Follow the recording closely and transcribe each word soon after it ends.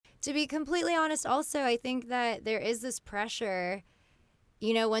To be completely honest, also, I think that there is this pressure,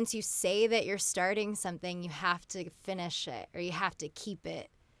 once you say that you're starting something, you have to finish it or you have to keep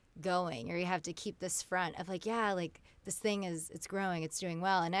it going or you have to keep this front of like, yeah, like this thing it's growing, it's doing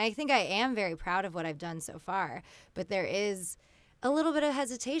well. And I think I am very proud of what I've done so far. But there is a little bit of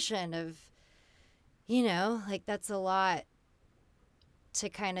hesitation of, like that's a lot to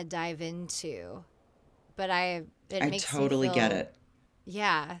kind of dive into. But it I makes me totally get feel, it.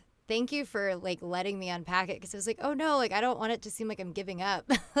 yeah. Thank you for like letting me unpack it because I was like, oh no, like I don't want it to seem like I'm giving up.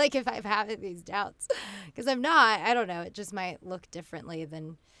 Like if I've had these doubts, because I'm not. I don't know. It just might look differently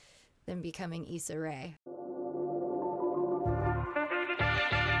than becoming Issa Rae.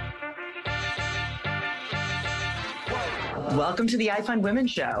 Welcome to the iFund Women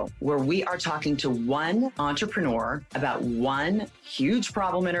Show, where we are talking to one entrepreneur about one huge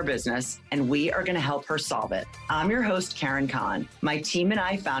problem in her business, and we are going to help her solve it. I'm your host, Karen Kahn. My team and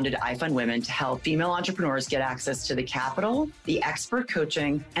I founded iFund Women to help female entrepreneurs get access to the capital, the expert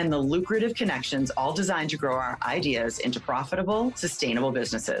coaching, and the lucrative connections, all designed to grow our ideas into profitable, sustainable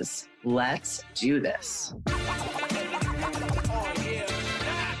businesses. Let's do this.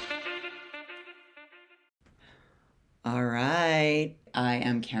 All right. I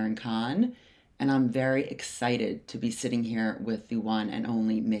am Karen Kahn, and I'm very excited to be sitting here with the one and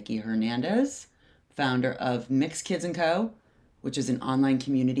only Mickey Hernandez, founder of Mix Kids & Co., which is an online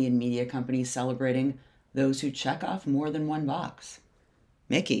community and media company celebrating those who check off more than one box.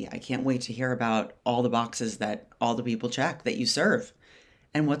 Mickey, I can't wait to hear about all the boxes that all the people check that you serve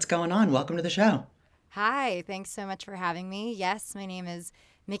and what's going on. Welcome to the show. Hi, thanks so much for having me. Yes, my name is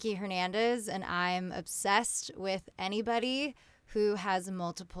Mickey Hernandez, and I'm obsessed with anybody who has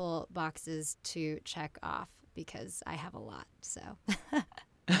multiple boxes to check off because I have a lot. So,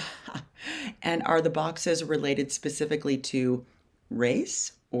 And are the boxes related specifically to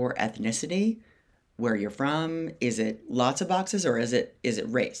race or ethnicity? Where you're from? Is it lots of boxes or is it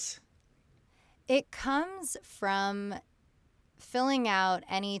race? it comes from filling out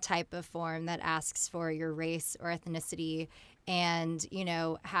any type of form that asks for your race or ethnicity and,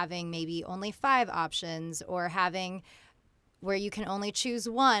 having maybe only 5 options or having where you can only choose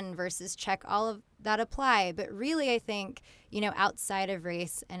one versus check all of that apply. But really, I think, outside of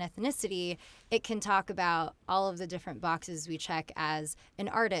race and ethnicity, it can talk about all of the different boxes we check as an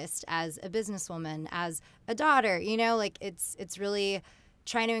artist, as a businesswoman, as a daughter, like it's really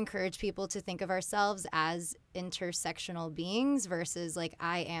trying to encourage people to think of ourselves as intersectional beings versus like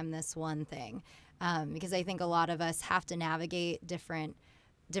I am this one thing. Because I think a lot of us have to navigate different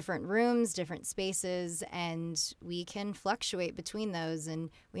rooms, different spaces, and we can fluctuate between those.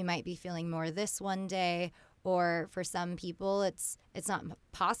 And we might be feeling more this one day, or for some people, it's not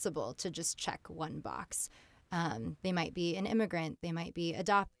possible to just check one box. They might be an immigrant, they might be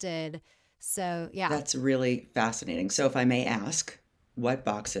adopted. So yeah, That's really fascinating. So if I may ask, what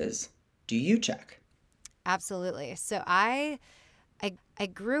boxes do you check? absolutely. So I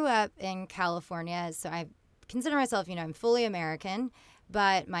grew up in California, so I consider myself, I'm fully American,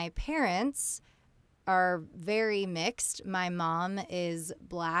 but my parents are very mixed. My mom is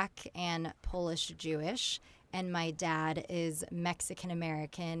Black and Polish Jewish, and my dad is Mexican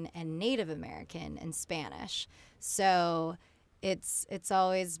American and Native American and Spanish. So it's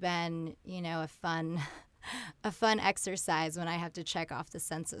always been, a fun a fun exercise when I have to check off the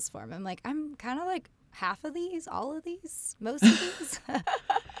census form. I'm like, I'm kind of like half of these, all of these, most of these.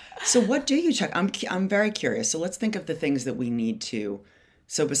 So what do you check? I'm very curious. So let's think of the things that we need to.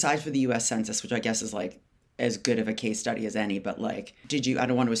 So besides for the US Census, which I guess is like as good of a case study as any, but like did you I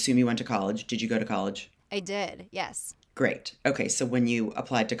don't want to assume you went to college. Did you go to college? I did, yes. Great. Okay, so when you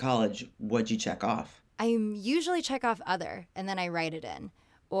applied to college, what'd you check off? I usually check off other and then I write it in.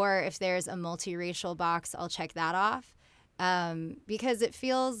 Or if there's a multiracial box, I'll check that off because it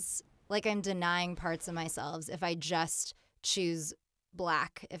feels like I'm denying parts of myself if I just choose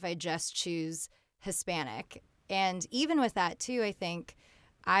Black, if I just choose Hispanic. And even with that, too, I think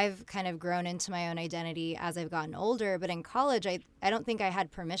I've kind of grown into my own identity as I've gotten older. But in college, I don't think I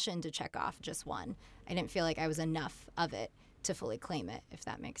had permission to check off just one. I didn't feel like I was enough of it to fully claim it, if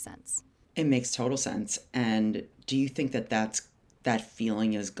that makes sense. It makes total sense. And do you think that that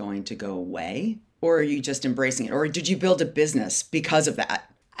feeling is going to go away? Or are you just embracing it? Or did you build a business because of that?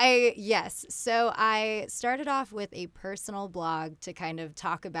 Yes. So I started off with a personal blog to kind of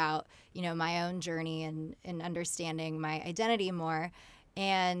talk about, my own journey and understanding my identity more.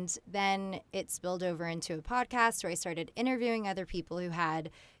 And then it spilled over into a podcast where I started interviewing other people who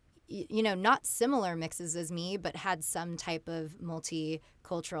had, not similar mixes as me, but had some type of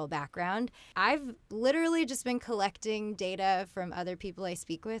multicultural background. I've literally just been collecting data from other people I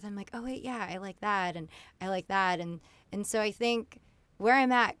speak with. I'm like, oh wait, yeah, I like that, and I like that, and so I think where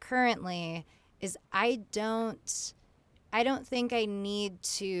I'm at currently is I don't think I need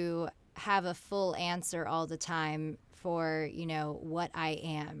to have a full answer all the time for, what I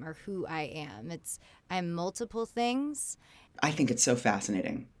am or who I am. I'm multiple things. I think it's so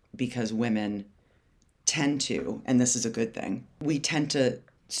fascinating because women tend to, and this is a good thing, we tend to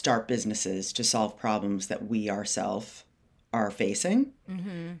start businesses to solve problems that we ourselves are facing.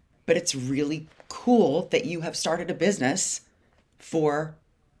 Mm-hmm. But it's really cool that you have started a business for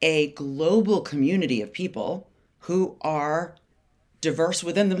a global community of people who are diverse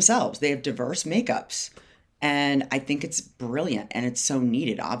within themselves. They have diverse makeups. And I think it's brilliant and it's so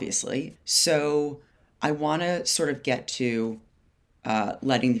needed, obviously. So I want to sort of get to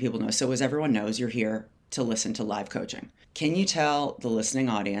letting the people know. So, as everyone knows, you're here to listen to live coaching. Can you tell the listening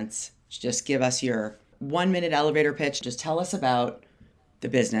audience, just give us your 1-minute elevator pitch? Just tell us about the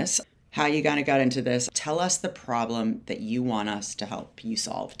business, how you kind of got into this. Tell us the problem that you want us to help you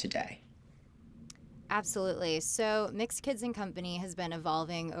solve today. Absolutely. So Mixed Kids and Company has been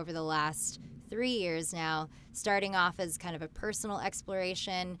evolving over the last 3 years now, starting off as kind of a personal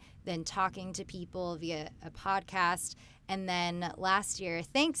exploration, then talking to people via a podcast. And then last year,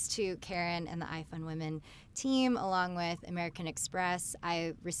 thanks to Karen and the iFund Women team, along with American Express,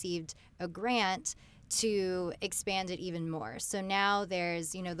 I received a grant to expand it even more. So now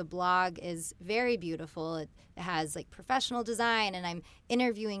there's, the blog is very beautiful. It has like professional design, and I'm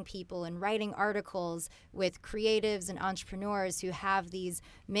interviewing people and writing articles with creatives and entrepreneurs who have these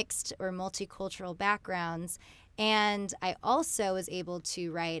mixed or multicultural backgrounds. And I also was able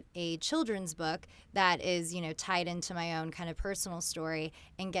to write a children's book that is, tied into my own kind of personal story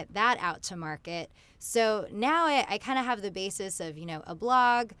and get that out to market. So now I kind of have the basis of, a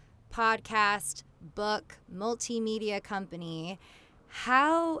blog, podcast, book, multimedia company.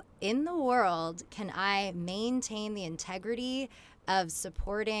 How in the world can I maintain the integrity of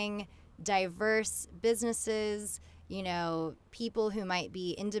supporting diverse businesses, people who might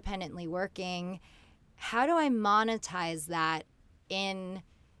be independently working? How do I monetize that in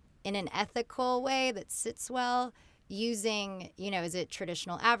an ethical way that sits well, using, is it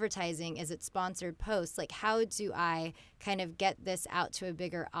traditional advertising? Is it sponsored posts? Like, how do I kind of get this out to a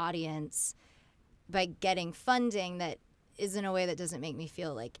bigger audience by getting funding that is in a way that doesn't make me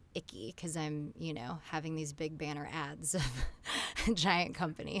feel like icky because I'm, having these big banner ads of giant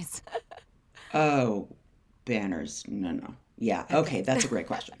companies? Oh, banners. No. Yeah. Okay. That's a great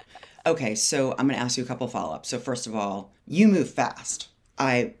question. Okay. So I'm going to ask you a couple of follow-ups. So first of all, you move fast.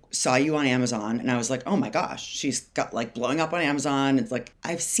 I saw you on Amazon and I was like, oh my gosh, she's got like blowing up on Amazon. It's like,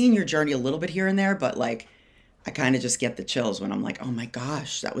 I've seen your journey a little bit here and there, but like, I kind of just get the chills when I'm like, oh my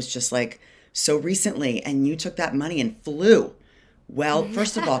gosh, that was just like so recently. And you took that money and flew. Well,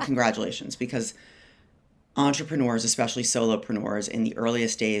 first of all, congratulations, because entrepreneurs, especially solopreneurs in the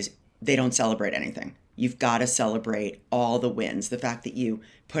earliest days, they don't celebrate anything. You've got to celebrate all the wins. The fact that you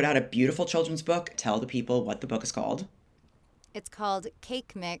put out a beautiful children's book, tell the people what the book is called. It's called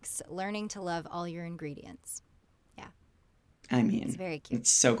Cake Mix, Learning to Love All Your Ingredients. Yeah. I mean, it's very cute. It's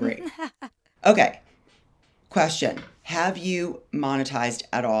so great. Okay. Question. Have you monetized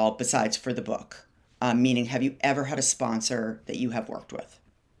at all besides for the book? Meaning, have you ever had a sponsor that you have worked with?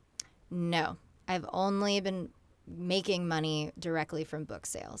 No. I've only been making money directly from book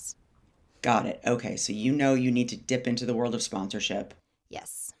sales. Got it. Okay. So you need to dip into the world of sponsorship.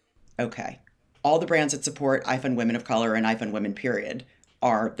 Yes. Okay. All the brands that support iFund Women of Color and iFund Women period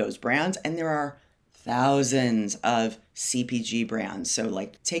are those brands. And there are thousands of CPG brands. So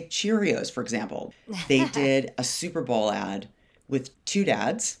like take Cheerios, for example. They did a Super Bowl ad with two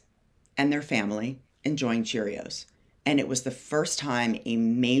dads and their family enjoying Cheerios. And it was the first time a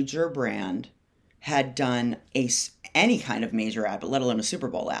major brand had done any kind of major ad, but let alone a Super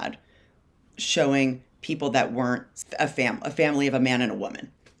Bowl ad, showing people that weren't a family of a man and a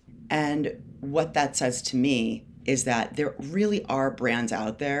woman. And what that says to me is that there really are brands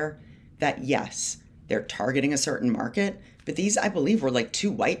out there that, yes, they're targeting a certain market, but these, I believe, were like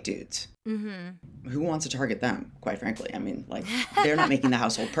two white dudes. Mm-hmm. Who wants to target them, quite frankly? I mean, like, they're not making the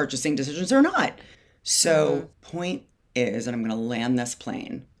household purchasing decisions or not. So point is, and I'm going to land this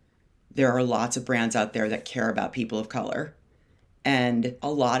plane, there are lots of brands out there that care about people of color. And a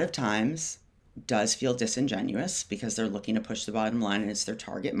lot of times does feel disingenuous because they're looking to push the bottom line and it's their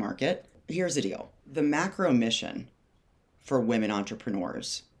target market. Here's the deal. The macro mission for women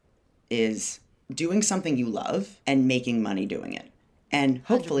entrepreneurs is doing something you love and making money doing it. and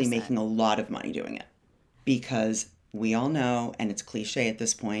hopefully 100%. making a lot of money doing it. Because we all know, and it's cliche at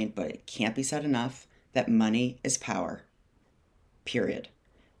this point, but it can't be said enough, that money is power, period.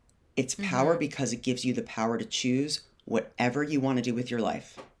 It's power Mm-hmm. because it gives you the power to choose whatever you want to do with your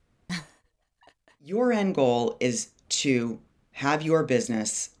life. Your end goal is to have your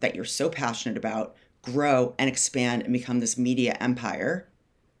business that you're so passionate about grow and expand and become this media empire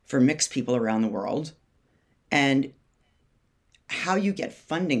for mixed people around the world. And how you get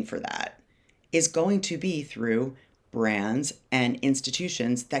funding for that is going to be through brands and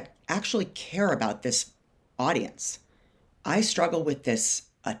institutions that actually care about this audience. I struggle with this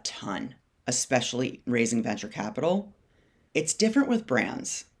a ton, especially raising venture capital. It's different with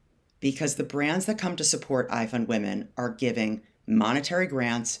brands because the brands that come to support iFund Women are giving monetary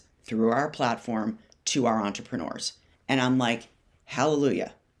grants through our platform to our entrepreneurs. And I'm like,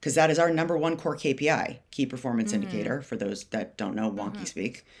 hallelujah, because that is our number one core KPI, key performance Mm-hmm. indicator, for those that don't know Mm-hmm. wonky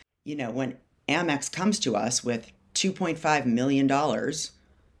speak. When Amex comes to us with $2.5 million,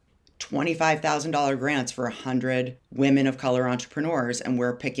 $25,000 grants for 100 women of color entrepreneurs, and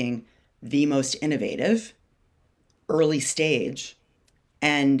we're picking the most innovative, early stage,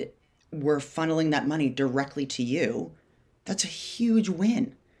 and we're funneling that money directly to you, that's a huge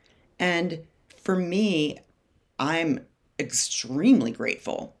win. And for me, I'm extremely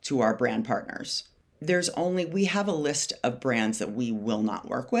grateful to our brand partners. We have a list of brands that we will not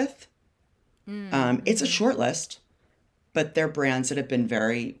work with. It's a Mm-hmm. short list, but they're brands that have been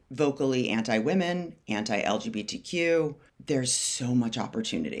very vocally anti women, anti LGBTQ. There's so much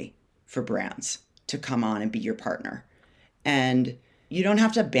opportunity for brands to come on and be your partner. And you don't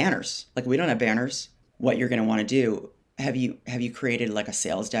have to have banners. Like, we don't have banners. What you're going to want to do, have you created like a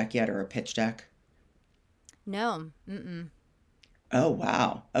sales deck yet, or a pitch deck? No. Mm-mm. Oh,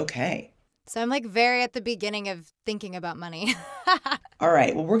 wow. Okay. So I'm like very at the beginning of thinking about money. All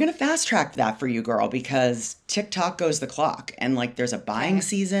right. Well, we're going to fast track that for you, girl, because TikTok goes the clock, and like there's a buying Okay.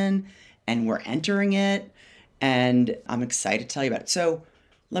 season and we're entering it, and I'm excited to tell you about it. So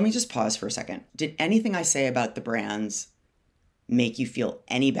let me just pause for a second. Did anything I say about the brands make you feel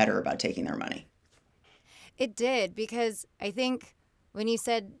any better about taking their money? It did because I think when you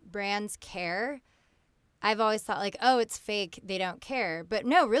said brands care, I've always thought like, oh, it's fake. They don't care. But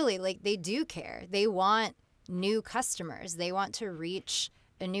no, really, like they do care. They want new customers. They want to reach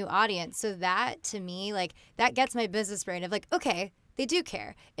a new audience. So that to me, like that gets my business brain of like, okay, they do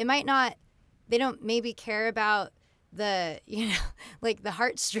care. It might not, they don't maybe care about the, like the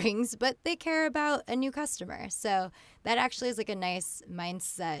heartstrings, but they care about a new customer. So that actually is like a nice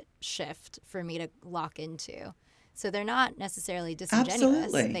mindset shift for me to lock into. So they're not necessarily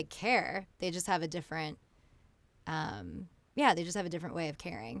disingenuous. They Absolutely. care. They just have a different yeah, they just have a different way of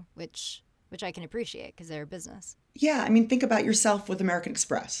caring, which I can appreciate because they're a business. Yeah, I mean, think about yourself with American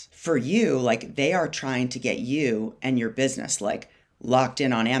Express. For you, like they are trying to get you and your business like locked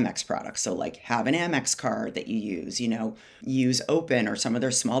in on Amex products. So like have an Amex card that you use, use Open or some of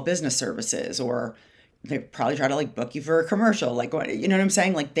their small business services, or they probably try to like book you for a commercial. Like what, you know what I'm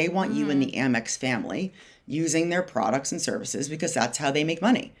saying? Like they want you in Mm-hmm. the Amex family using their products and services because that's how they make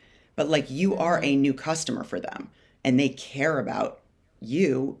money. But like you are Mm-hmm. a new customer for them, and they care about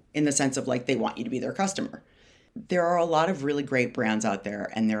you in the sense of like they want you to be their customer. There are a lot of really great brands out there,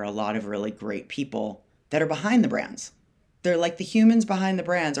 and there are a lot of really great people that are behind the brands. They're like the humans behind the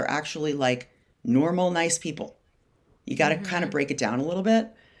brands are actually like normal, nice people. You got to kind of Mm-hmm. break it down a little bit.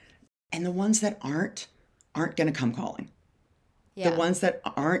 And the ones that aren't going to come calling. The Yeah. ones that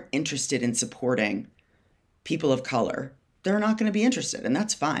aren't interested in supporting people of color, they're not going to be interested. And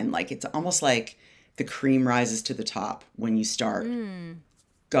that's fine. Like, it's almost like the cream rises to the top when you start Mm.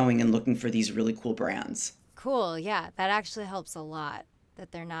 going and looking for these really cool brands. Cool. Yeah, that actually helps a lot.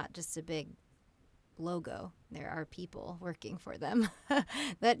 That they're not just a big logo. There are people working for them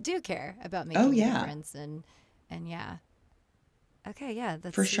that do care about Oh, making a yeah, difference and yeah. Okay, yeah,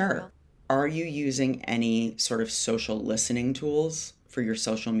 that's for super sure. helpful. Are you using any sort of social listening tools for your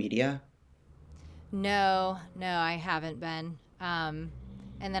social media? No, no, I haven't been.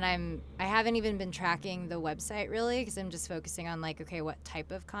 And then I haven't even been tracking the website really because I'm just focusing on like, okay, what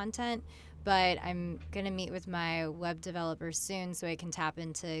type of content. But I'm gonna meet with my web developer soon so I can tap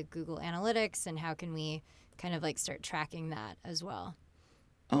into Google Analytics and how can we kind of like start tracking that as well.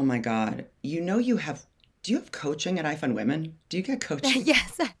 Oh my God. Do you have coaching at iFund Women? Do you get coaching?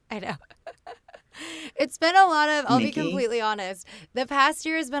 Yes, I know. It's been a lot of, I'll be Mickey? completely honest. The past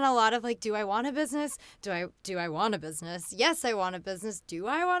year has been a lot of like, do I want a business? Do I want a business? Yes, I want a business. Do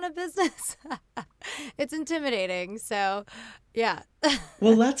I want a business? It's intimidating. So, yeah.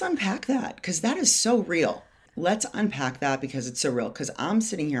 Well, let's unpack that because that is so real. let's unpack that because it's so real. Because I'm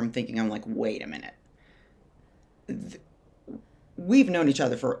sitting here, I'm thinking, I'm like, wait a minute. We've known each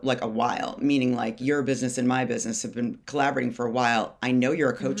other for like a while, meaning like your business and my business have been collaborating for a while. I know you're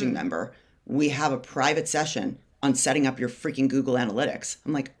a coaching member. We have a private session on setting up your freaking Google Analytics.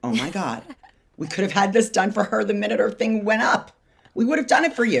 I'm like, oh my God, we could have had this done for her the minute her thing went up. We would have done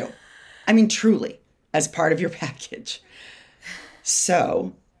it for you. I mean, truly, as part of your package.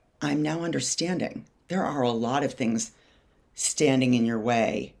 So I'm now understanding there are a lot of things standing in your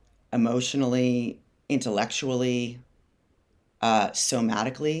way emotionally, intellectually,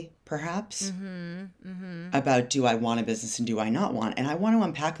 somatically, perhaps, about do I want a business and do I not want? And I want to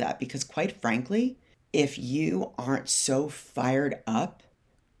unpack that because, quite frankly, if you aren't so fired up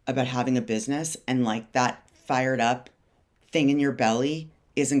about having a business and like that fired up thing in your belly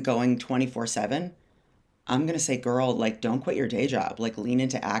isn't going 24/7, I'm going to say, girl, like, don't quit your day job. Like, lean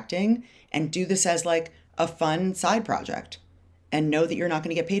into acting and do this as like a fun side project and know that you're not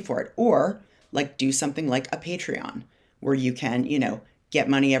going to get paid for it. Or like, do something like a Patreon where you can, get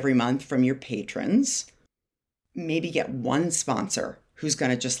money every month from your patrons. Maybe get one sponsor who's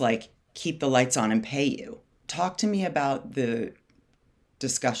going to just like keep the lights on and pay you. Talk to me about the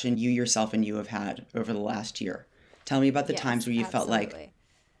discussion you yourself and you have had over the last year. Tell me about the times where you felt like,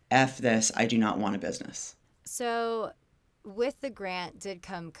 F this, I do not want a business. So with the grant did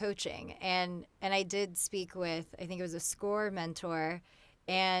come coaching, and I did speak with, I think it was a SCORE mentor,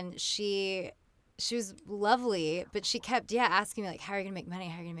 and she was lovely, but she kept asking me like, how are you gonna make money,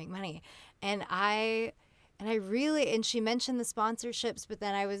 how are you gonna make money? And I really, and she mentioned the sponsorships, but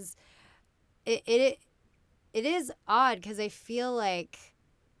then I was it is odd because I feel like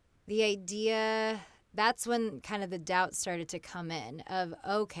the idea, that's when kind of the doubt started to come in of,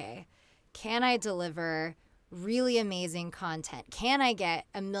 okay, can I deliver really amazing content? Can I get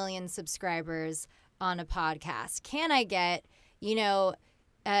 1 million subscribers on a podcast? Can I get,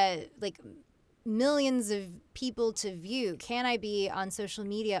 like millions of people to view? Can I be on social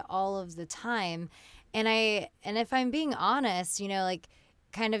media all of the time? And if I'm being honest, like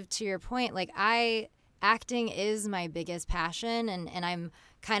kind of to your point, like acting is my biggest passion, and I'm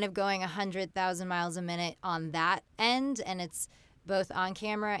kind of going 100,000 miles a minute on that end, and it's both on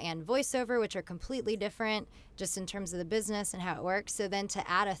camera and voiceover, which are completely different just in terms of the business and how it works. So then to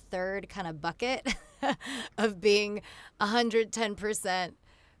add a third kind of bucket of being 110%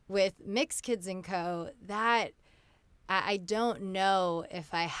 with Mixed Kids & Co., that I don't know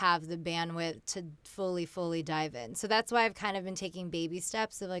if I have the bandwidth to fully dive in. So that's why I've kind of been taking baby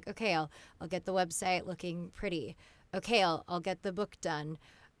steps of like, okay, I'll get the website looking pretty. Okay, I'll get the book done.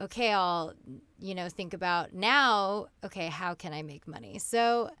 Okay, I'll, think about now, okay, how can I make money?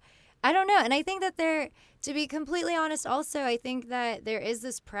 So I don't know. And I think that to be completely honest, also, I think that there is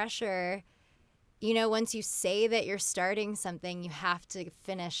this pressure, once you say that you're starting something, you have to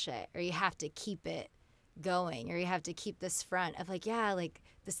finish it, or you have to keep it going, or you have to keep this front of like, like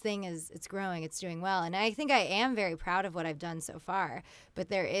this thing it's growing, it's doing well. And I think I am very proud of what I've done so far, but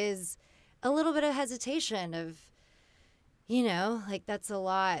there is a little bit of hesitation of, like that's a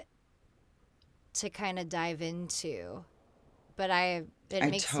lot to kind of dive into. But it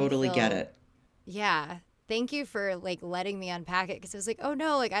makes totally me feel, get it. Yeah. Thank you for like letting me unpack it, because I was like, oh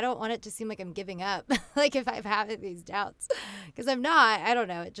no, like I don't want it to seem like I'm giving up. Like if I've had these doubts, because I'm not. I don't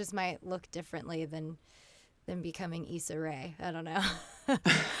know. It just might look differently than becoming Issa Rae. I don't know.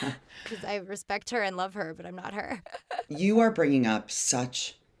 Because I respect her and love her, but I'm not her. You are bringing up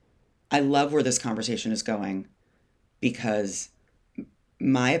I love where this conversation is going, because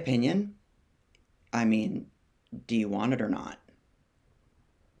my opinion, I mean, do you want it or not?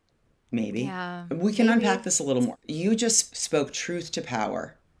 Maybe. Yeah. We can unpack this a little more. You just spoke truth to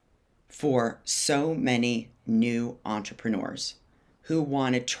power for so many new entrepreneurs who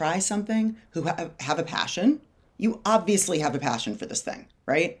want to try something, who have a passion. You obviously have a passion for this thing,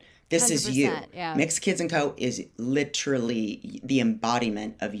 right? This is you. Yeah. Mixed Kids & Co. is literally the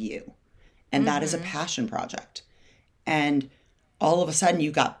embodiment of you. And that is a passion project. And all of a sudden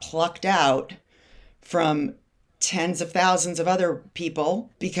you got plucked out from tens of thousands of other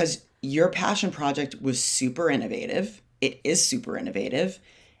people because your passion project was super innovative. It is super innovative.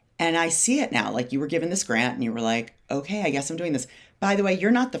 And I see it now. Like, you were given this grant and you were like, okay, I guess I'm doing this. By the way,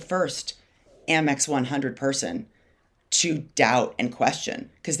 you're not the first Amex 100 person to doubt and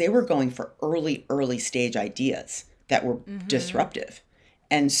question, because they were going for early stage ideas that were disruptive.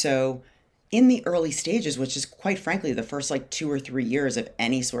 And so in the early stages, which is quite frankly the first like 2 or 3 years of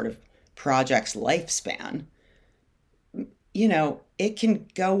any sort of project's lifespan, it can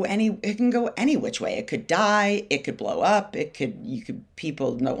go any which way. It could die, it could blow up,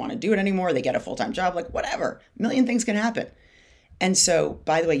 people don't want to do it anymore, they get a full-time job, like whatever. A million things can happen. And so,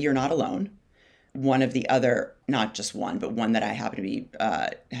 by the way, you're not alone. One of the other, not just one, but one that I happen to be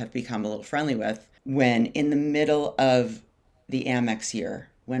have become a little friendly with, when in the middle of the Amex year,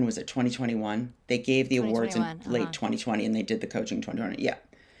 when was it, 2021? They gave the awards in late 2020 and they did the coaching in 2020. Yeah.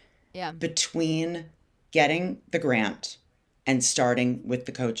 Yeah. Between getting the grant and starting with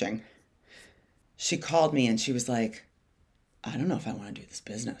the coaching, she called me and she was like, I don't know if I want to do this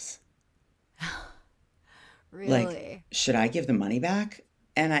business. Really? Like, should I give the money back?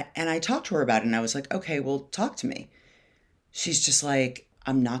 And I talked to her about it and I was like, okay, well, talk to me. She's just like,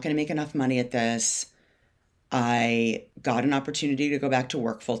 I'm not going to make enough money at this. I got an opportunity to go back to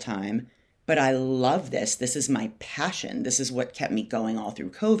work full time, but I love this. This is my passion. This is what kept me going all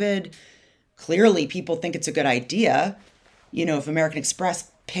through COVID. Clearly, people think it's a good idea. You know, if American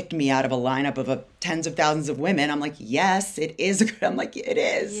Express picked me out of a lineup of tens of thousands of women, I'm like, yes, it is. I'm like, it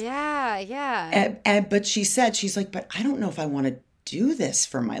is. Yeah, yeah. But she's like, but I don't know if I want to do this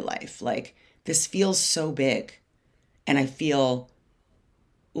for my life. Like, this feels so big. And I feel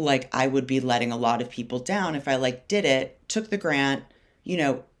like I would be letting a lot of people down if I did it, took the grant,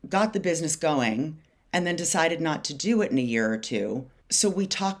 got the business going, and then decided not to do it in a year or two. So we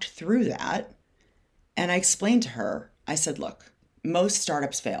talked through that. And I explained to her, I said, look, most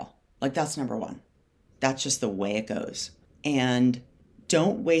startups fail. That's number one. That's just the way it goes. And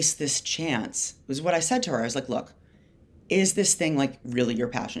don't waste this chance, was what I said to her. I was like, look, is this thing really your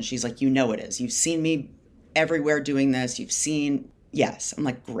passion? She's like, it is. You've seen me everywhere doing this. Yes. I'm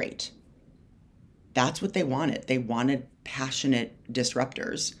like, great. That's what they wanted. They wanted passionate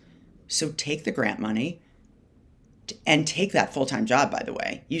disruptors. So take the grant money and take that full-time job, by the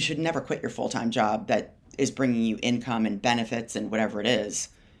way. You should never quit your full-time job that is bringing you income and benefits and whatever it is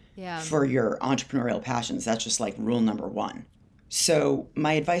for your entrepreneurial passions. That's just rule number one. So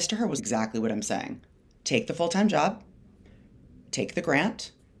my advice to her was exactly what I'm saying. Take the full-time job, take the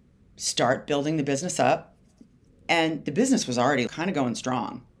grant, start building the business up. And the business was already kind of going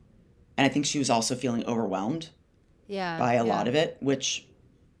strong. And I think she was also feeling overwhelmed by a lot of it, which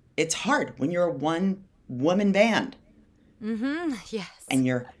it's hard when you're a one-woman band. Mm-hmm. Yes. And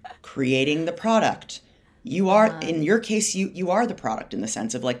you're creating the product. You are, in your case, you are the product in the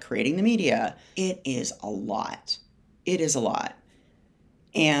sense of creating the media. It is a lot. It is a lot.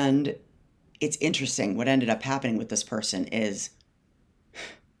 And it's interesting. What ended up happening with this person is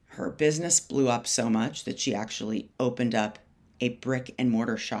her business blew up so much that she actually opened up a brick and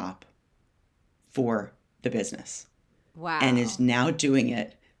mortar shop for the business. Wow. And is now doing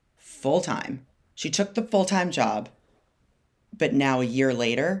it full time. She took the full-time job, but now a year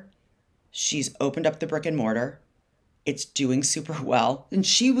later, she's opened up the brick and mortar. It's doing super well. And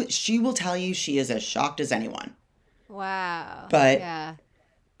she will tell you she is as shocked as anyone. Wow. But yeah.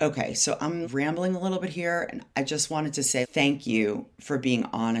 Okay, so I'm rambling a little bit here, and I just wanted to say thank you for being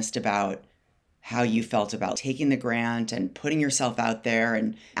honest about how you felt about taking the grant and putting yourself out there,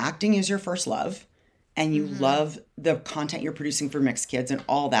 and acting is your first love, and you love the content you're producing for Mixed Kids and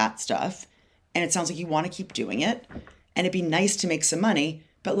all that stuff, and it sounds like you want to keep doing it, and it'd be nice to make some money,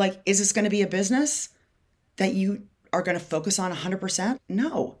 but is this going to be a business that you are going to focus on 100%?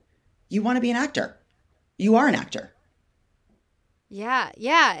 No. You want to be an actor. You are an actor. Yeah,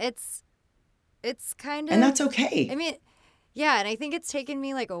 it's kind of... And that's okay. I mean, yeah, and I think it's taken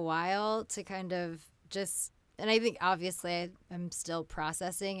me a while to kind of just... And I think obviously I'm still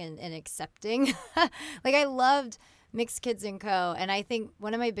processing and accepting. I loved Mixed Kids & Co. And I think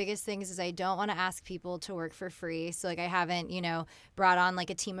one of my biggest things is I don't want to ask people to work for free. So I haven't, brought on a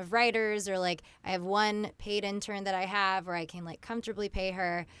team of writers, or I have one paid intern that I have where I can comfortably pay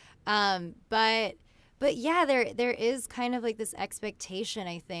her. But yeah, there is kind of this expectation,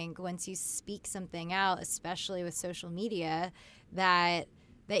 I think, once you speak something out, especially with social media, that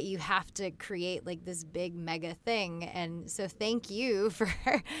you have to create this big mega thing. And so thank you for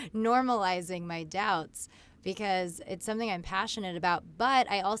normalizing my doubts, because it's something I'm passionate about. But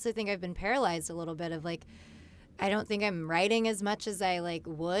I also think I've been paralyzed a little bit of I don't think I'm writing as much as I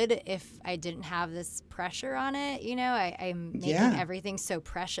would if I didn't have this pressure on it. I'm making everything so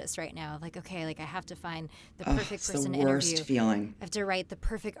precious right now. Okay, I have to find the perfect person to interview. It's the worst feeling. I have to write the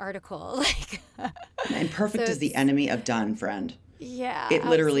perfect article. And perfect is the enemy of done, friend. Yeah, it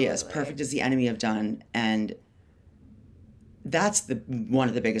literally is. absolutely. Perfect is the enemy of done, and that's one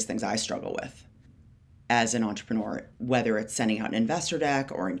of the biggest things I struggle with as an entrepreneur, whether it's sending out an investor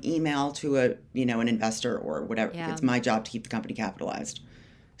deck or an email to an investor or whatever. Yeah. It's my job to keep the company capitalized.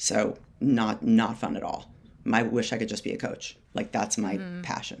 So not fun at all. I wish I could just be a coach. Like that's my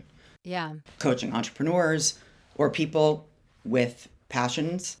passion. Yeah. Coaching entrepreneurs or people with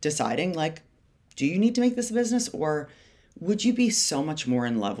passions deciding like, do you need to make this a business, or would you be so much more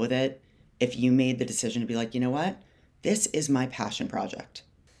in love with it if you made the decision to be like, you know what? This is my passion project.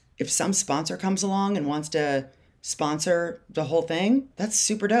 If some sponsor comes along and wants to sponsor the whole thing, that's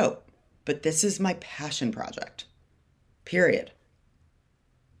super dope. But this is my passion project. Period.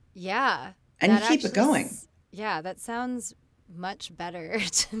 Yeah. And That you keep it actually going. Yeah, that sounds much better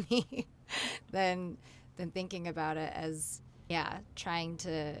to me than thinking about it as, yeah, trying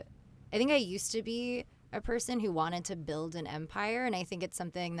to. I think I used to be a person who wanted to build an empire, and I think it's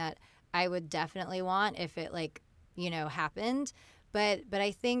something that I would definitely want if it, like, happened. But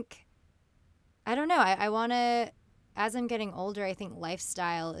I think, I don't know. I want to, as I'm getting older, I think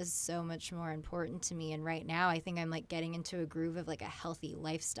lifestyle is so much more important to me. And right now, I think I'm like getting into a groove of like a healthy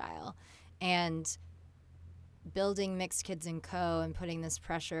lifestyle. And building Mixed Kids and Co. and putting this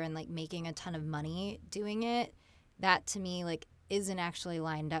pressure and like making a ton of money doing it, that to me like isn't actually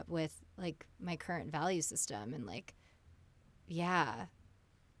lined up with like my current value system. And like, yeah,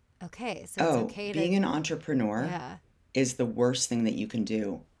 okay, so it's Oh, okay to, being an entrepreneur yeah. is the worst thing that you can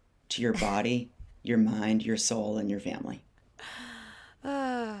do to your body, your mind, your soul, and your family.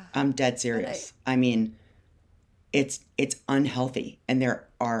 I'm dead But serious. I mean, it's unhealthy, and there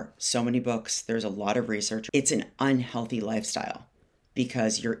are so many books, there's a lot of research. It's an unhealthy lifestyle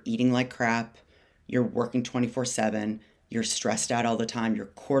because you're eating like crap, you're working 24/7, you're stressed out all the time, your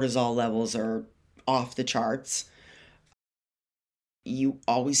cortisol levels are off the charts. You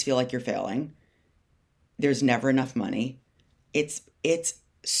always feel like you're failing. There's never enough money. It's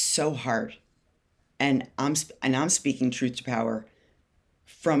so hard. And I'm speaking truth to power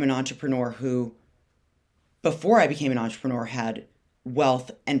from an entrepreneur who, before I became an entrepreneur, had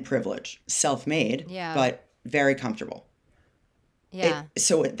wealth and privilege, self-made, yeah, but very comfortable. yeah,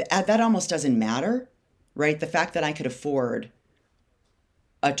 That almost doesn't matter, right? The fact that I could afford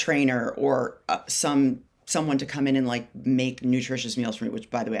a trainer or someone to come in and like make nutritious meals for me, which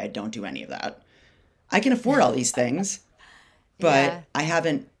by the way, I don't do any of that. I can afford all these things, yeah, but I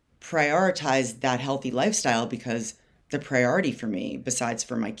haven't prioritized that healthy lifestyle because the priority for me, besides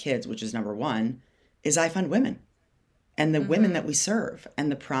for my kids, which is number one, is I fund women and the women mm-hmm, that we serve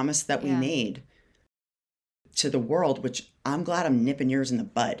and the promise that we yeah, made to the world, which I'm glad I'm nipping yours in the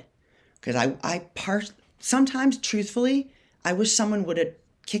bud. Because sometimes, truthfully, I wish someone would have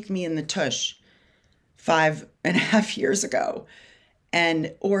kicked me in the tush 5.5 years ago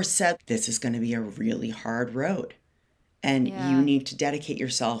and or said, this is going to be a really hard road. And you yeah, need to dedicate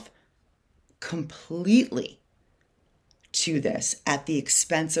yourself completely to this at the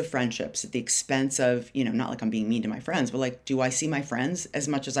expense of friendships, at the expense of, not like I'm being mean to my friends, but like, do I see my friends as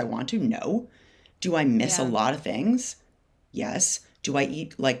much as I want to? No. Do I miss a yeah, lot of things? Yes. Do I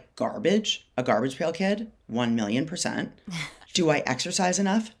eat like garbage? A garbage pail kid? 1,000,000%. Do I exercise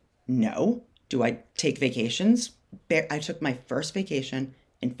enough? No. Do I take vacations? I took my first vacation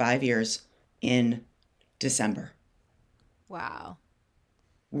in 5 years in December, wow,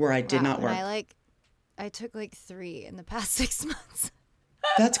 where I did wow. not And work. I took like 3 in the past 6 months.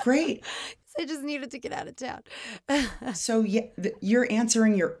 That's great. I just needed to get out of town. So yeah, you're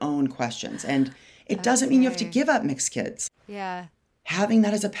answering your own questions, and it doesn't mean you have to Okay. give up mixed kids. Yeah. Having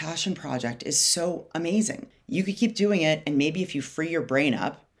that as a passion project is so amazing. You could keep doing it, and maybe if you free your brain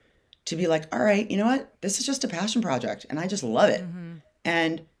up to be like, all right, you know what? This is just a passion project, and I just love it. Mm-hmm.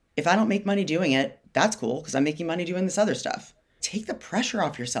 And if I don't make money doing it, that's cool because I'm making money doing this other stuff. Take the pressure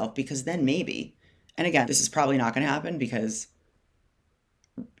off yourself because then maybe, and again, this is probably not going to happen because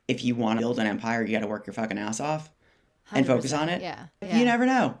if you want to build an empire, you got to work your fucking ass off and focus on 100%. it. Yeah. You Yeah. never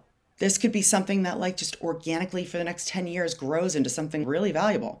know. This could be something that like just organically for the next 10 years grows into something really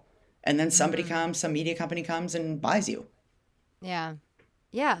valuable. And then somebody Mm-hmm. comes, some media company comes and buys you. Yeah.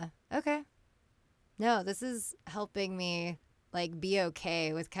 Yeah. Okay. No, this is helping me like be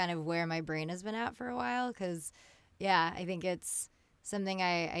okay with kind of where my brain has been at for a while. Cause yeah, I think it's something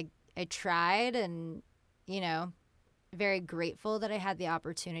I tried, and, you know, very grateful that I had the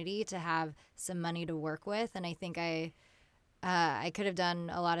opportunity to have some money to work with. And I think I could have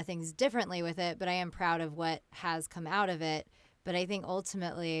done a lot of things differently with it, but I am proud of what has come out of it. But I think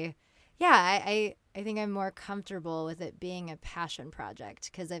ultimately, yeah, I think I'm more comfortable with it being a passion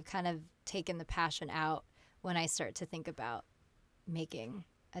project because I've kind of taken the passion out when I start to think about making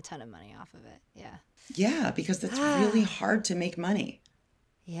a ton of money off of it. Yeah. Yeah, because it's really hard to make money.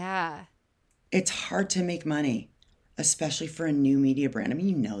 Yeah. It's hard to make money, especially for a new media brand. I mean,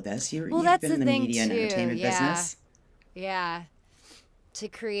 you know this. Well, You've that's been the in the thing media and too. entertainment Yeah. business. Yeah. To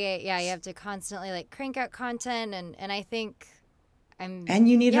create, yeah, you have to constantly like crank out content, and I think And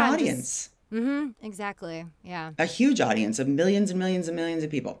you need an I'm just, audience, exactly, yeah, a huge audience of millions and millions and millions of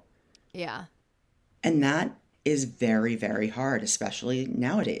people. yeah, And that is very, very hard, especially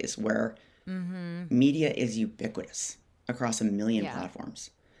nowadays where media is ubiquitous across a million yeah,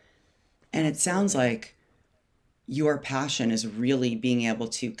 platforms. And it sounds absolutely, like your passion is really being able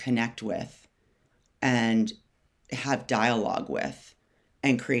to connect with and have dialogue with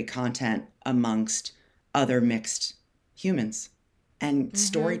and create content amongst other mixed humans and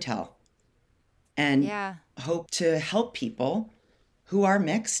storytell and yeah. hope to help people who are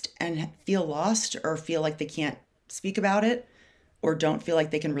mixed and feel lost or feel like they can't speak about it or don't feel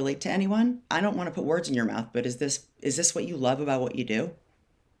like they can relate to anyone. I don't want to put words in your mouth, but is this what you love about what you do?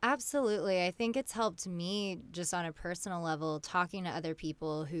 Absolutely. I think it's helped me just on a personal level talking to other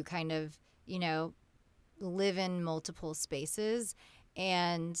people who kind of, live in multiple spaces.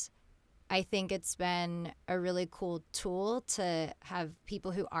 And I think it's been a really cool tool to have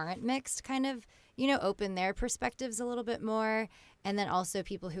people who aren't mixed kind of, open their perspectives a little bit more. And then also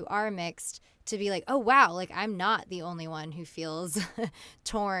people who are mixed to be like, oh, wow, like I'm not the only one who feels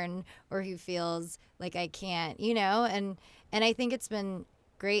torn or who feels like I can't, and I think it's been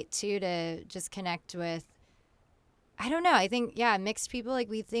great too to just connect with, I don't know. I think, yeah, mixed people, like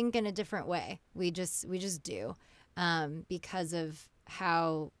we think in a different way. We just do, because of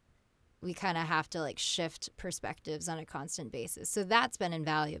how we kind of have to like shift perspectives on a constant basis. So that's been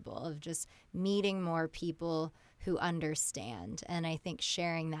invaluable of just meeting more people who understand. And I think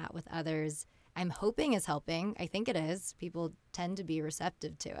sharing that with others, I'm hoping is helping. I think it is. People tend to be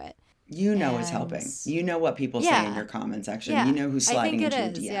receptive to it. You know it's And helping. You know what people say in yeah, your comment section. You yeah, know who's I think sliding it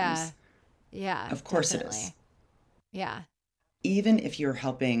into your is. Yeah, DMs. yeah, Of course it is. definitely. Yeah. Even if you're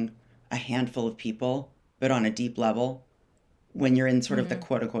helping a handful of people, but on a deep level, when you're in sort of the Mm-hmm.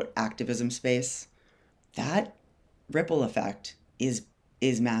 quote unquote activism space, that ripple effect is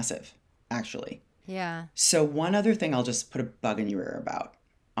massive, actually. Yeah. So one other thing I'll just put a bug in your ear about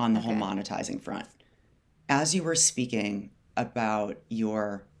on the whole Okay. monetizing front. As you were speaking about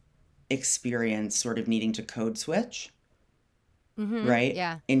your experience sort of needing to code switch, Mm-hmm. right?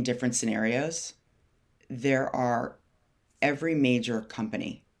 Yeah. In different scenarios, there are every major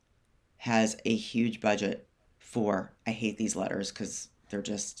company has a huge budget for, I hate these letters because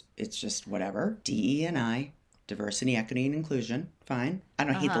it's just whatever. DE&I, diversity, equity, and inclusion. Fine. I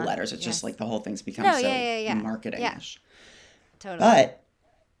don't hate the Uh-huh. letters. It's just Yes. like the whole thing's become No, yeah, so yeah, yeah. Yeah. marketing-ish. Totally. But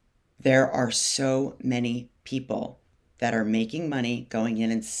there are so many people that are making money going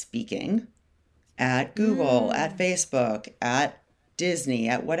in and speaking at Google, at Mm. Facebook, at Disney,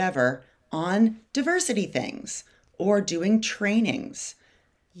 at whatever, on diversity things or doing trainings.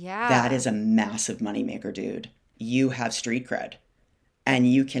 That Yeah. is a massive moneymaker, dude. You have street cred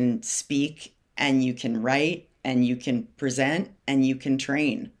and you can speak and you can write and you can present and you can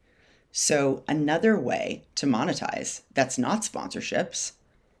train. So, another way to monetize that's not sponsorships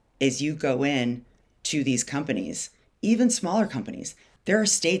is you go in to these companies, even smaller companies. There are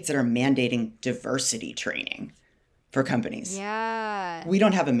states that are mandating diversity training for companies. Yeah. We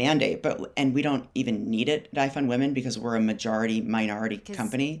don't have a mandate, and we don't even need it at iFund Women because we're a majority minority Because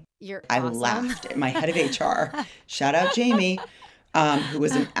company. you're I awesome. laughed at my head of HR. Shout out Jamie, who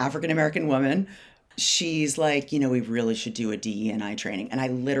was an African American woman. She's like, we really should do a DE&I training. And I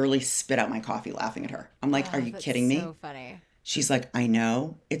literally spit out my coffee laughing at her. I'm like, are Oh, you that's kidding me? so funny. She's like, I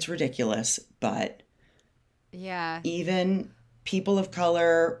know it's ridiculous, but Yeah. even people of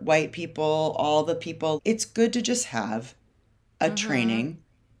color, white people, all the people, it's good to just have a Mm-hmm. training,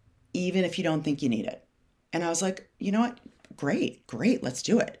 even if you don't think you need it. And I was like, you know what? Great, great, let's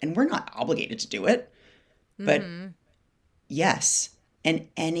do it. And we're not obligated to do it, but Mm-hmm. yes. And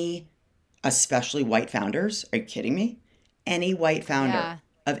especially white founders, are you kidding me? Any white founder Yeah.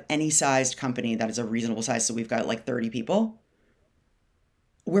 of any sized company that is a reasonable size, so we've got like 30 people,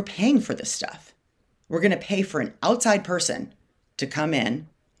 we're paying for this stuff. We're going to pay for an outside person to come in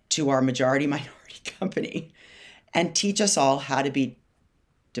to our majority minority company and teach us all how to be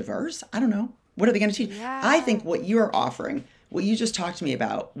diverse. I don't know. What are they going to teach? I think Yeah. what you're offering, what you just talked to me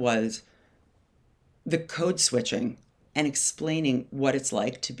about was the code switching and explaining what it's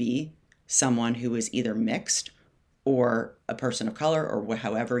like to be someone who is either mixed or a person of color or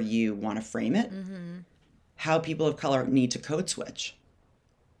however you want to frame it, Mm-hmm. how people of color need to code switch.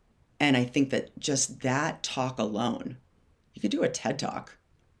 And I think that just that talk alone, you could do a TED talk.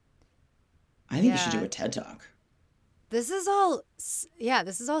 I think you should do Yeah. a TED talk. This is all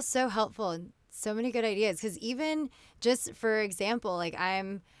so helpful and so many good ideas. Because even just for example, like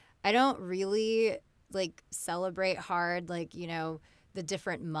I don't really like celebrate hard, like, the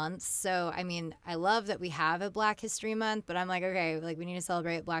different months. So, I mean, I love that we have a Black History Month, but I'm like, okay, like we need to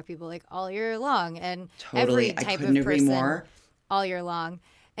celebrate Black people like all year long and every Totally. I type couldn't of agree person more. all year long.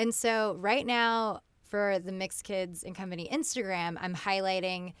 And so right now for the Mixed Kids and Company Instagram, I'm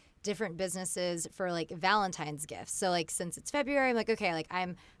highlighting different businesses for like Valentine's gifts. So like since it's February, I'm like, okay, like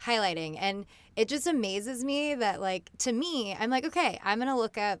I'm highlighting. And it just amazes me that like to me, I'm like, okay, I'm gonna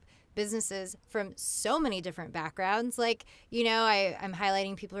look up businesses from so many different backgrounds. Like, you know, I'm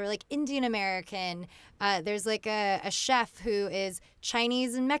highlighting people who are like Indian American. There's like a chef who is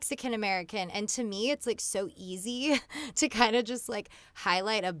Chinese and Mexican American. And to me, it's like so easy to kind of just like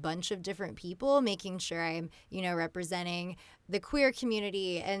highlight a bunch of different people, making sure I'm, you know, representing the queer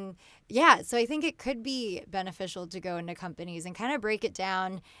community. And yeah, so I think it could be beneficial to go into companies and kind of break it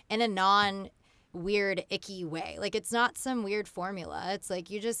down in a non weird, icky way. Like it's not some weird formula. It's like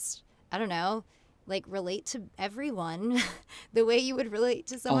you just, I don't know, like relate to everyone the way you would relate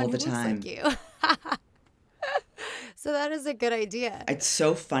to someone All who the looks like time. you. So that is a good idea. It's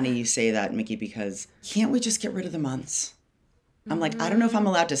so funny you say that, Mickey, because can't we just get rid of the months? I'm like, I don't know if I'm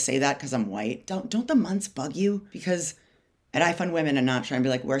allowed to say that because I'm white. Don't the months bug you? Because at I Fund Women, and not trying to be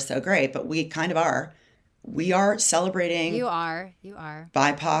like, we're so great, but we kind of are. We are celebrating You are. You are.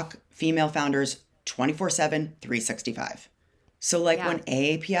 BIPOC female founders 24/7, 365. So like Yeah. when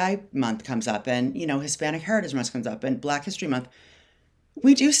AAPI month comes up and, you know, Hispanic Heritage Month comes up and Black History Month,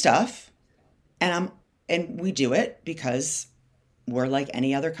 we do stuff and we do it because we're like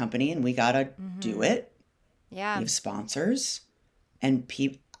any other company and we got to do it. Yeah. We have sponsors and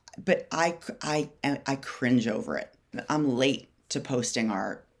people, but I cringe over it. I'm late to posting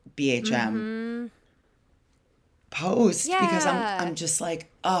our BHM post because Yeah. I'm just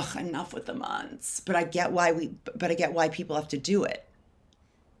like, ugh, enough with the months. But I get why people have to do it.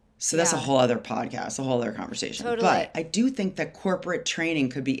 So that's a Yeah. whole other podcast, a whole other conversation. Totally. But I do think that corporate training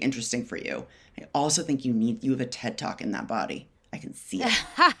could be interesting for you. I also think you have a TED Talk in that body. I can see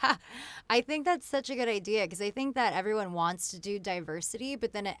it. I think that's such a good idea because I think that everyone wants to do diversity,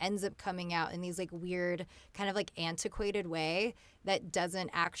 but then it ends up coming out in these like weird, kind of like antiquated way that doesn't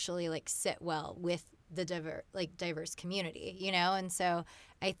actually like sit well with the diverse community, you know? And so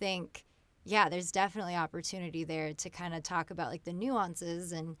I think, yeah, there's definitely opportunity there to kind of talk about like the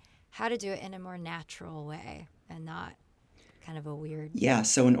nuances and how to do it in a more natural way and not kind of a weird Yeah,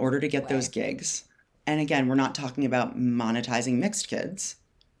 so in order to get way. those gigs, and again, we're not talking about monetizing mixed kids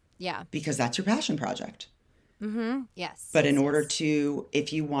Yeah. because that's your passion project. Yes. But in yes, order yes. to,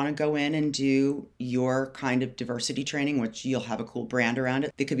 if you want to go in and do your kind of diversity training, which you'll have a cool brand around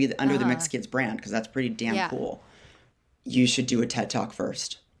it, it could be under the Mixed Kids brand because that's pretty damn Yeah. cool. You should do a TED Talk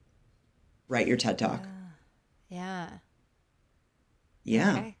first. Write your TED Talk. Yeah.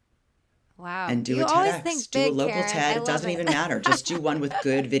 Yeah. Okay. Wow. And do you a always TEDx. think Do a big, local Karen. TED. I It love doesn't it. even matter. Just do one with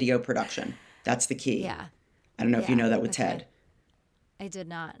good video production. That's the key. Yeah. I don't know if you Yeah. know that with Okay. TED. I did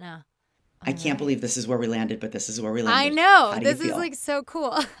not. No. I can't believe this is where we landed, but this is where we I landed. know. How do you This is feel? like so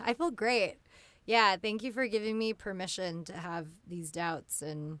cool. I feel great. Yeah. Thank you for giving me permission to have these doubts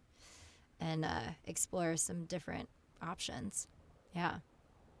and explore some different options. Yeah.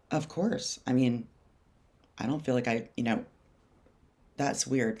 Of course. I mean, I don't feel like that's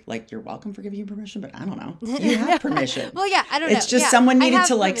weird. Like, you're welcome for giving you permission, but I don't know. You have permission. Well, yeah. I don't know. It's just Yeah, someone I needed have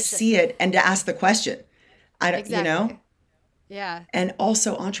to like permission. see it and to ask the question. I don't, Exactly. Yeah. And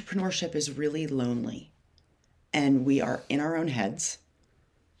also, entrepreneurship is really lonely. And we are in our own heads,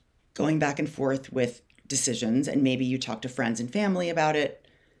 going back and forth with decisions. And maybe you talk to friends and family about it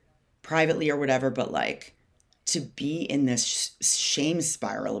privately or whatever. But like, to be in this shame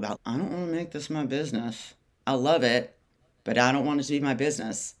spiral about, I don't want to make this my business. I love it, but I don't want it to be my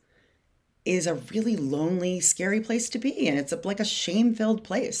business, is a really lonely, scary place to be. And it's like a shame-filled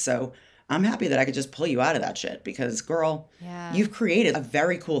place. So I'm happy that I could just pull you out of that shit because, girl, Yeah. you've created a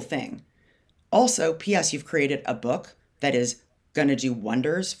very cool thing. Also, P.S., you've created a book that is going to do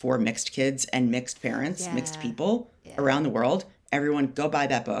wonders for mixed kids and mixed parents, mixed Yeah. people around the world. Everyone, go buy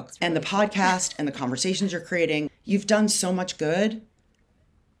that book. And the podcast and the conversations you're creating, you've done so much good.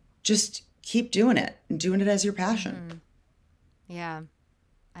 Just keep doing it and doing it as your passion. Yeah.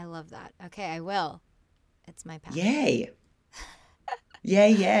 I love that. Okay, I will. It's my passion. Yay.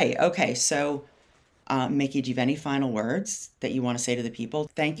 Yay, yay. Okay, so Mickey, do you have any final words that you want to say to the people?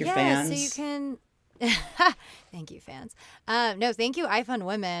 Thank your fans. So you can. Thank you, fans. No, thank you, iFund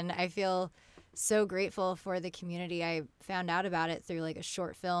Women. I feel so grateful for the community. I found out about it through like a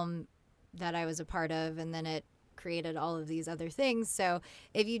short film that I was a part of, and then it created all of these other things. So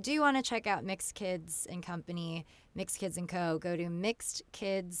if you do want to check out Mixed Kids and Company, Mixed Kids and Co., go to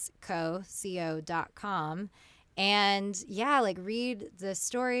mixedkidsco.com. And yeah, like read the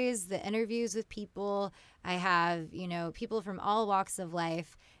stories, the interviews with people. I have, people from all walks of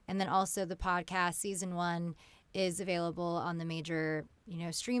life. And then also the podcast, season 1 is available on the major,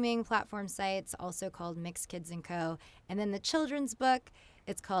 streaming platform sites, also called Mix Kids and Co. And then the children's book,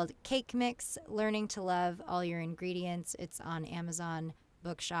 it's called Cake Mix, Learning to Love All Your Ingredients. It's on Amazon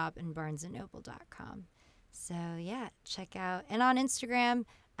Bookshop and barnesandnoble.com. So yeah, check out. And on Instagram,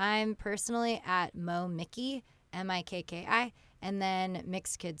 I'm personally at Mo Mickey, Mikki, and then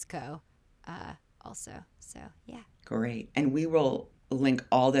Mix Kids Co. Also. So yeah. Great. And we will link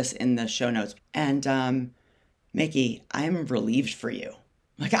all this in the show notes. And Mickey, I'm relieved for you.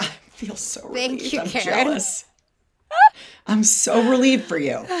 Like, I feel so relieved. Thank you, I'm Karen. jealous. I'm so relieved for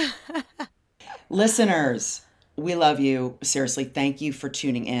you. Listeners, we love you. Seriously, thank you for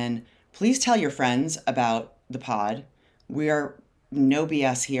tuning in. Please tell your friends about the pod. We are no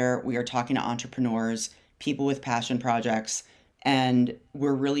BS here. We are talking to entrepreneurs, people with passion projects, and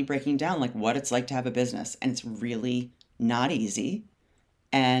we're really breaking down like what it's like to have a business. And it's really not easy.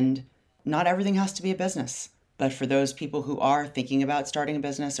 And not everything has to be a business. But for those people who are thinking about starting a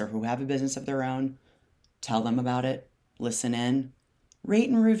business or who have a business of their own, tell them about it, listen in, rate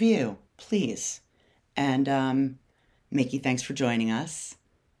and review, please. And Mickey, thanks for joining us.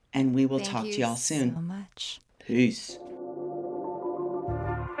 And we will talk to y'all soon. Thank you so much. Peace.